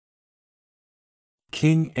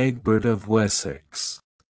King Egbert of Wessex.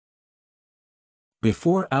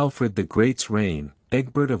 Before Alfred the Great's reign,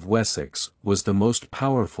 Egbert of Wessex was the most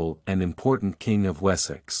powerful and important king of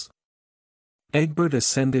Wessex. Egbert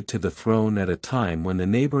ascended to the throne at a time when the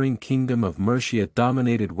neighboring kingdom of Mercia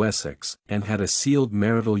dominated Wessex and had a sealed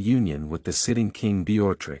marital union with the sitting king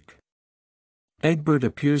Beorhtric. Egbert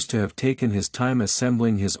appears to have taken his time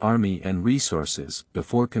assembling his army and resources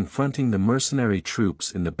before confronting the mercenary troops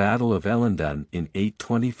in the Battle of Ellendun in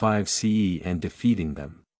 825 CE and defeating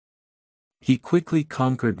them. He quickly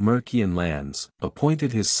conquered Mercian lands,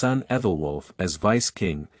 appointed his son Ethelwulf as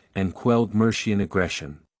vice-king, and quelled Mercian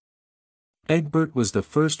aggression. Egbert was the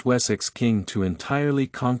first Wessex king to entirely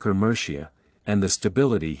conquer Mercia, and the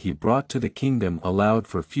stability he brought to the kingdom allowed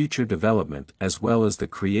for future development as well as the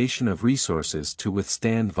creation of resources to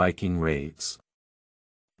withstand Viking raids.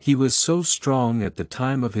 He was so strong at the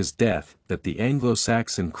time of his death that the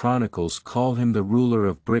Anglo-Saxon Chronicles call him the ruler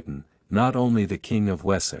of Britain, not only the king of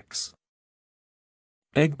Wessex.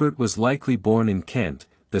 Egbert was likely born in Kent,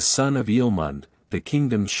 the son of Eahlmund, the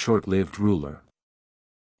kingdom's short-lived ruler.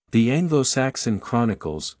 The Anglo-Saxon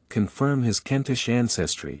Chronicles confirm his Kentish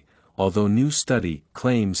ancestry, although new study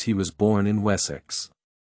claims he was born in Wessex.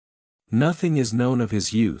 Nothing is known of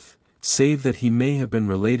his youth, save that he may have been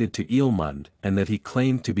related to Eahlmund and that he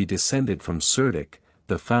claimed to be descended from Cerdic,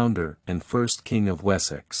 the founder and first king of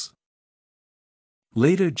Wessex.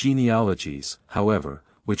 Later genealogies, however,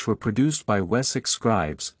 which were produced by Wessex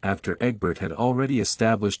scribes after Egbert had already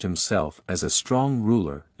established himself as a strong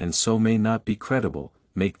ruler and so may not be credible,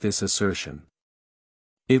 make this assertion.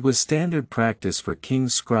 It was standard practice for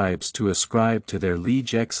king's scribes to ascribe to their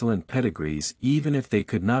liege excellent pedigrees even if they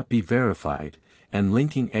could not be verified, and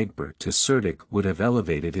linking Egbert to Cerdic would have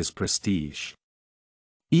elevated his prestige.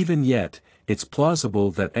 Even yet, it's plausible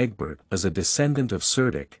that Egbert is a descendant of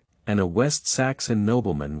Cerdic, and a West Saxon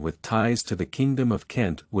nobleman with ties to the Kingdom of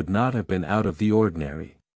Kent would not have been out of the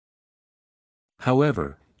ordinary.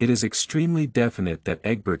 However, it is extremely definite that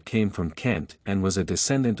Egbert came from Kent and was a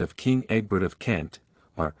descendant of King Egbert of Kent,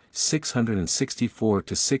 or 664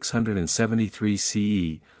 to 673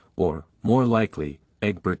 CE, or, more likely,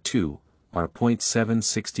 Egbert II, or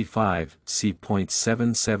 765 c.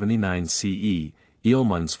 779 CE,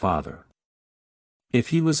 Eahlmund's father. If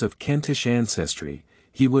he was of Kentish ancestry,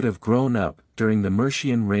 he would have grown up during the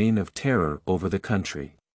Mercian reign of terror over the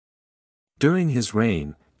country. During his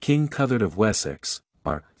reign, King Cuthred of Wessex,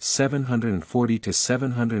 or 740 to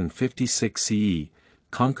 756 CE,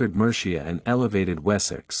 conquered Mercia and elevated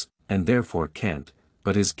Wessex, and therefore Kent,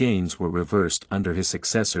 but his gains were reversed under his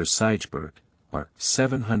successor Sigebert, or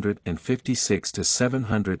 756 to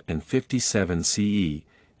 757 CE,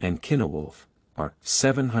 and Cynewulf, or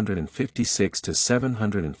 756 to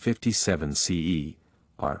 757 CE,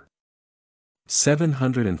 or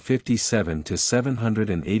 757 to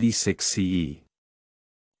 786 CE.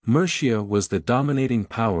 Mercia was the dominating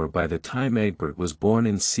power by the time Egbert was born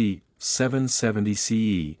in c. 770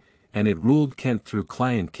 CE, and it ruled Kent through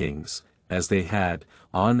client kings, as they had,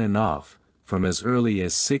 on and off, from as early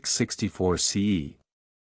as 664 CE.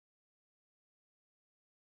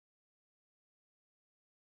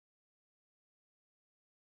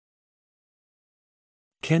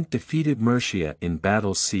 Kent defeated Mercia in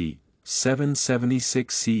battle c.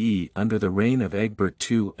 776 CE under the reign of Egbert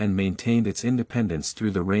II and maintained its independence through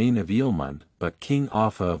the reign of Eahlmund, but King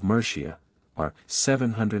Offa of Mercia, or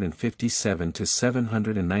 757 to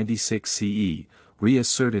 796 CE,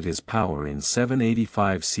 reasserted his power in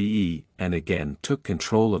 785 CE and again took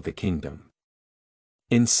control of the kingdom.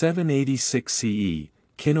 In 786 CE,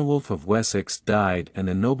 Cynewulf of Wessex died and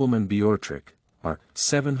the nobleman Beorhtric, or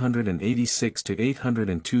 786 to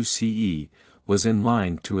 802 CE, was in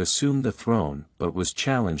line to assume the throne but was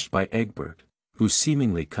challenged by Egbert, who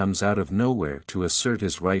seemingly comes out of nowhere to assert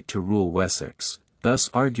his right to rule Wessex, thus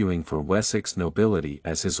arguing for Wessex nobility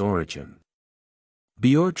as his origin.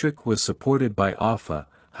 Beorhtric was supported by Offa,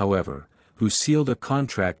 however, who sealed a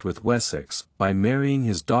contract with Wessex by marrying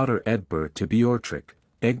his daughter Egbert to Beorhtric.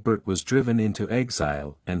 Egbert was driven into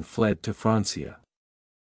exile and fled to Francia.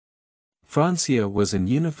 Francia was an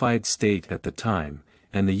unified state at the time,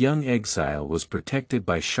 and the young exile was protected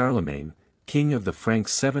by Charlemagne, king of the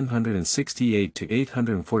Franks 768 to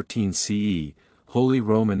 814 CE, Holy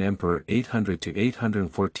Roman Emperor 800 to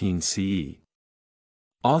 814 CE.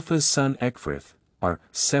 Offa's son Ecgfrith, or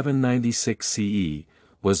 796 CE,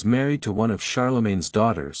 was married to one of Charlemagne's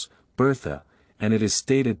daughters, Bertha, and it is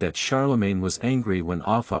stated that Charlemagne was angry when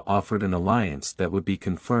Offa offered an alliance that would be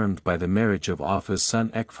confirmed by the marriage of Offa's son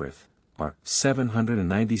Ecgfrith, or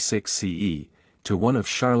 796 CE, to one of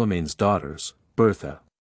Charlemagne's daughters, Bertha.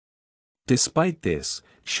 Despite this,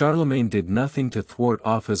 Charlemagne did nothing to thwart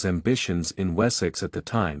Offa's ambitions in Wessex at the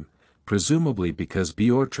time, presumably because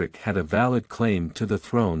Beorhtric had a valid claim to the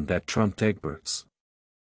throne that trumped Egbert's.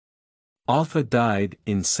 Offa died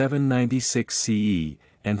in 796 CE,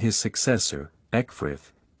 and his successor,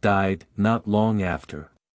 Ecgfrith, died not long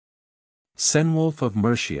after. Cenwulf of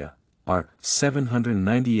Mercia, r.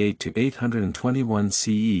 798–821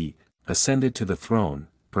 CE, ascended to the throne,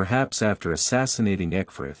 perhaps after assassinating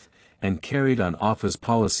Ecgfrith, and carried on Offa's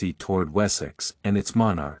policy toward Wessex and its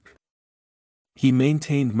monarch. He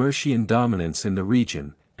maintained Mercian dominance in the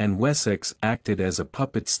region, and Wessex acted as a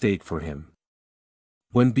puppet state for him.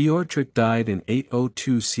 When Beorhtric died in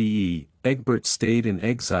 802 CE, Egbert stayed in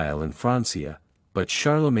exile in Francia, but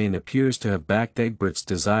Charlemagne appears to have backed Egbert's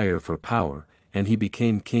desire for power, and he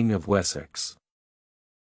became king of Wessex.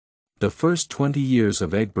 The first 20 years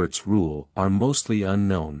of Egbert's rule are mostly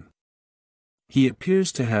unknown. He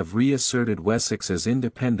appears to have reasserted Wessex's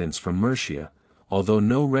independence from Mercia, although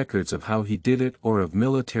no records of how he did it or of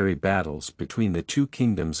military battles between the two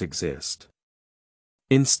kingdoms exist.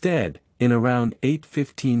 Instead, in around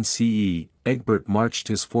 815 CE, Egbert marched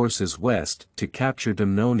his forces west to capture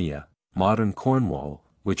Dumnonia, modern Cornwall,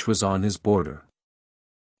 which was on his border.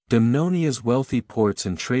 Dumnonia's wealthy ports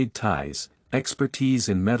and trade ties, expertise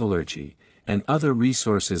in metallurgy, and other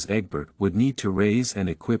resources Egbert would need to raise and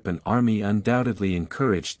equip an army undoubtedly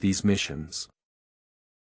encouraged these missions.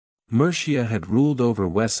 Mercia had ruled over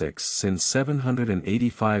Wessex since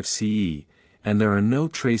 785 CE, and there are no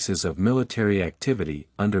traces of military activity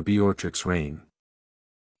under Beorhtric's reign.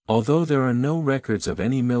 Although there are no records of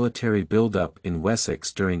any military build-up in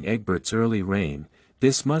Wessex during Egbert's early reign,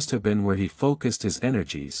 this must have been where he focused his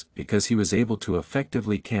energies because he was able to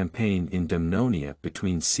effectively campaign in Dumnonia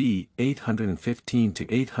between c. 815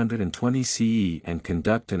 to 820 CE and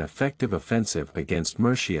conduct an effective offensive against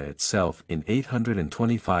Mercia itself in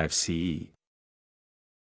 825 CE.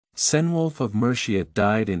 Cenwulf of Mercia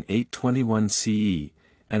died in 821 CE,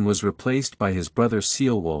 and was replaced by his brother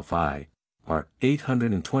Ceolwulf I, r.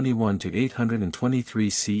 821 to 823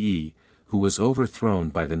 CE, who was overthrown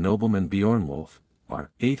by the nobleman Beornwulf,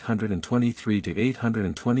 r. 823 to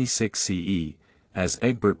 826 CE, as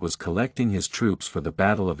Egbert was collecting his troops for the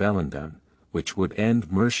Battle of Ellendun, which would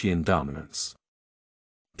end Mercian dominance.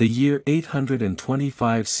 The year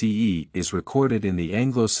 825 CE is recorded in the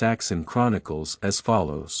Anglo-Saxon Chronicles as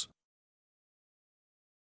follows.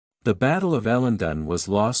 The Battle of Ellendun was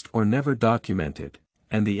lost or never documented,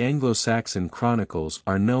 and the Anglo-Saxon Chronicles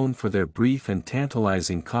are known for their brief and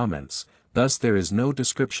tantalizing comments, thus there is no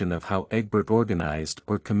description of how Egbert organized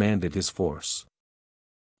or commanded his force.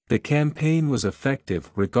 The campaign was effective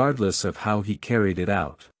regardless of how he carried it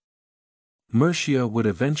out. Mercia would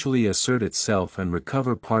eventually assert itself and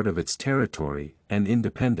recover part of its territory and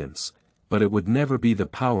independence, but it would never be the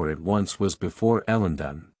power it once was before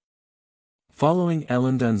Ellendun. Following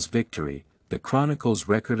Ellendun's victory, the Chronicles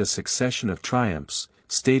record a succession of triumphs,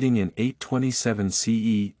 stating in 827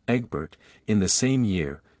 CE, Egbert, in the same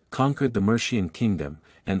year, conquered the Mercian kingdom,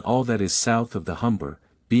 and all that is south of the Humber,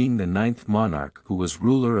 being the 9th monarch who was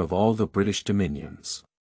ruler of all the British dominions.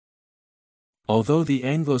 Although the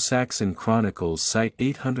Anglo-Saxon Chronicles cite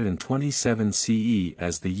 827 CE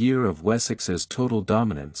as the year of Wessex's total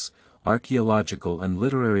dominance, archaeological and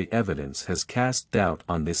literary evidence has cast doubt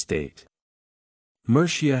on this date.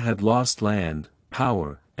 Mercia had lost land,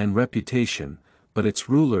 power, and reputation, but its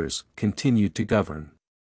rulers continued to govern.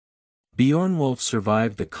 Beornwulf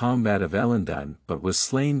survived the combat of Ellendun but was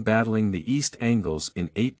slain battling the East Angles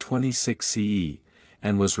in 826 CE,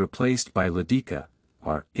 and was replaced by Laodica,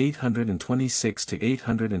 r. 826 to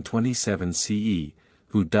 827 CE,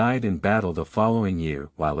 who died in battle the following year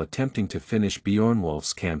while attempting to finish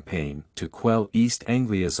Beornwulf's campaign to quell East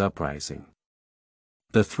Anglia's uprising.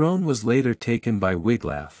 The throne was later taken by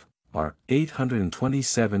Wiglaf, r.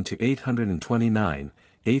 827 to 829,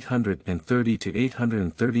 830 to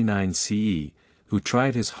 839 CE, who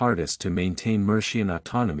tried his hardest to maintain Mercian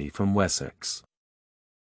autonomy from Wessex.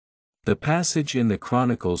 The passage in the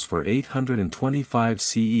Chronicles for 825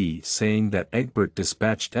 CE saying that Egbert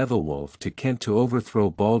dispatched Ethelwulf to Kent to overthrow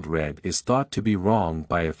Baldred is thought to be wrong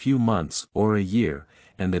by a few months or a year,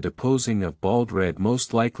 and the deposing of Baldred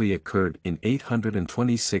most likely occurred in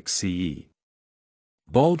 826 CE.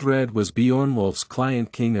 Baldred was Beornwulf's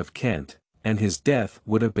client king of Kent, and his death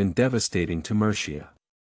would have been devastating to Mercia.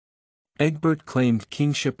 Egbert claimed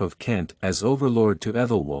kingship of Kent as overlord to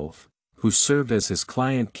Ethelwulf, who served as his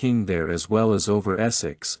client king there as well as over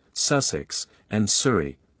Essex, Sussex, and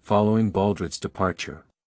Surrey, following Baldred's departure.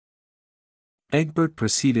 Egbert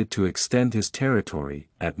proceeded to extend his territory,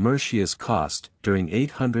 at Mercia's cost, during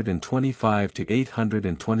 825 to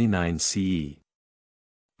 829 CE.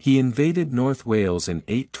 He invaded North Wales in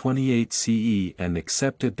 828 CE and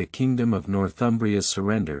accepted the Kingdom of Northumbria's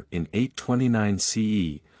surrender in 829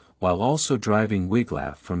 CE, while also driving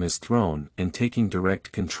Wiglaf from his throne and taking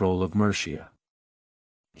direct control of Mercia.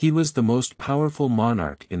 He was the most powerful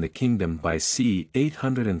monarch in the kingdom by c.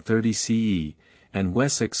 830 CE, and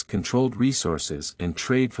Wessex controlled resources and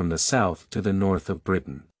trade from the south to the north of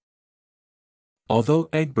Britain. Although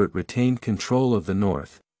Egbert retained control of the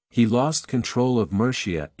north, he lost control of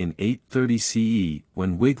Mercia in 830 CE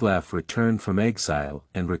when Wiglaf returned from exile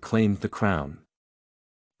and reclaimed the crown.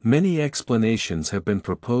 Many explanations have been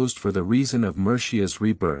proposed for the reason of Mercia's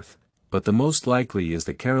rebirth, but the most likely is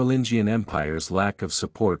the Carolingian Empire's lack of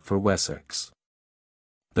support for Wessex.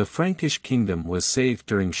 The Frankish kingdom was safe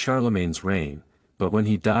during Charlemagne's reign, but when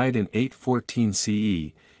he died in 814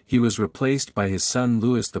 CE, he was replaced by his son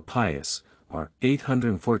Louis the Pious, or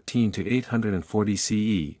 814 to 840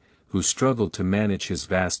 CE, who struggled to manage his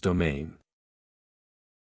vast domain.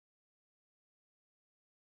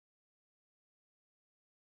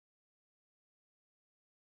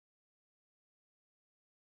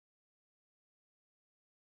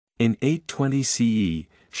 In 820 CE,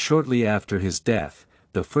 shortly after his death,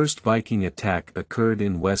 the first Viking attack occurred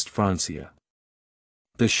in West Francia.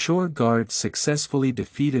 The Shore Guard successfully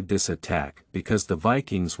defeated this attack because the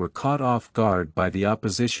Vikings were caught off guard by the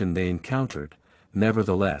opposition they encountered.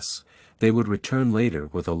 Nevertheless, they would return later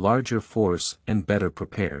with a larger force and better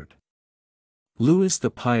prepared. Louis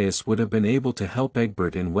the Pious would have been able to help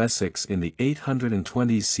Egbert in Wessex in the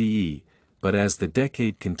 820s CE, but as the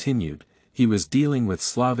decade continued, he was dealing with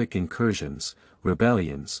Slavic incursions,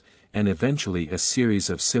 rebellions, and eventually a series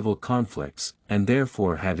of civil conflicts, and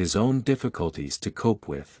therefore had his own difficulties to cope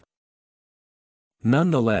with.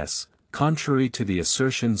 Nonetheless, contrary to the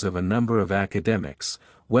assertions of a number of academics,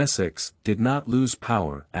 Wessex did not lose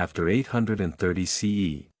power after 830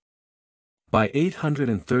 CE. By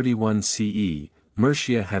 831 CE,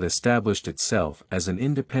 Mercia had established itself as an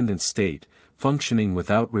independent state, functioning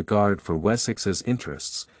without regard for Wessex's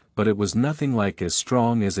interests, but it was nothing like as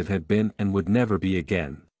strong as it had been and would never be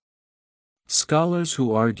again. Scholars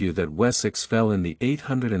who argue that Wessex fell in the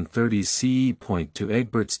 830s CE point to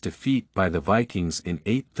Egbert's defeat by the Vikings in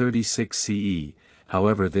 836 CE,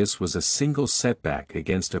 however this was a single setback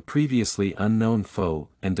against a previously unknown foe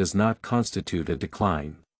and does not constitute a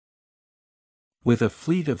decline. With a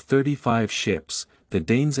fleet of 35 ships, the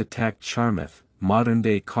Danes attacked Charmouth,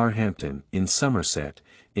 modern-day Carhampton, in Somerset,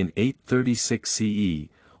 in 836 CE,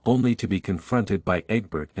 only to be confronted by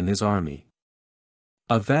Egbert and his army.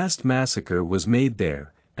 A vast massacre was made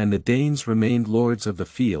there, and the Danes remained lords of the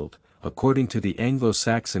field, according to the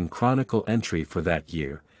Anglo-Saxon Chronicle entry for that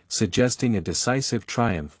year, suggesting a decisive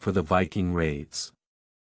triumph for the Viking raids.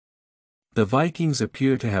 The Vikings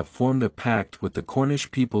appear to have formed a pact with the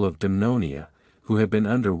Cornish people of Dumnonia, who had been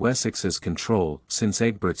under Wessex's control since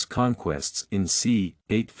Egbert's conquests in c.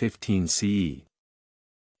 815 CE.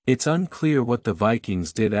 It's unclear what the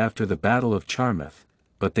Vikings did after the Battle of Charmouth,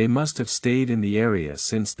 but they must have stayed in the area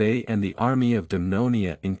since they and the army of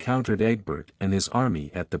Dumnonia encountered Egbert and his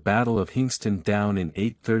army at the Battle of Hingston Down in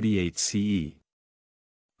 838 CE.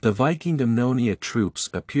 The Viking Dumnonia troops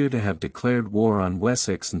appear to have declared war on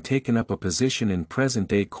Wessex and taken up a position in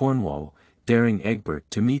present-day Cornwall, daring Egbert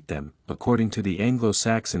to meet them. According to the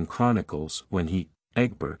Anglo-Saxon Chronicles, when he,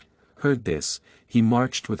 Egbert, heard this, he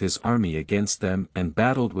marched with his army against them and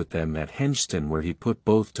battled with them at Hengsten, where he put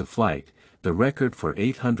both to flight. The record for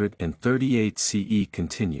 838 CE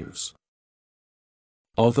continues.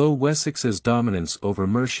 Although Wessex's dominance over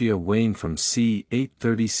Mercia waned from c.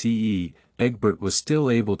 830 CE, Egbert was still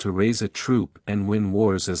able to raise a troop and win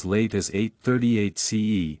wars as late as 838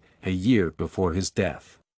 CE, a year before his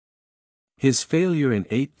death. His failure in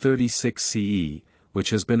 836 CE, which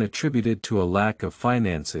has been attributed to a lack of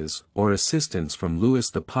finances or assistance from Louis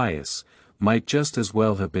the Pious, might just as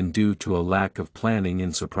well have been due to a lack of planning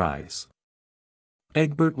and surprise.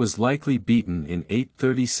 Egbert was likely beaten in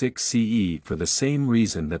 836 CE for the same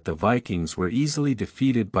reason that the Vikings were easily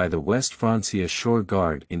defeated by the West Francia Shore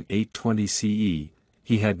Guard in 820 CE,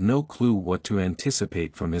 he had no clue what to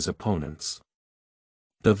anticipate from his opponents.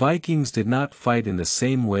 The Vikings did not fight in the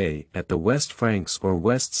same way that the West Franks or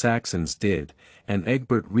West Saxons did, and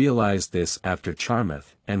Egbert realized this after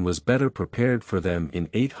Charmouth and was better prepared for them in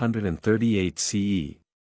 838 CE.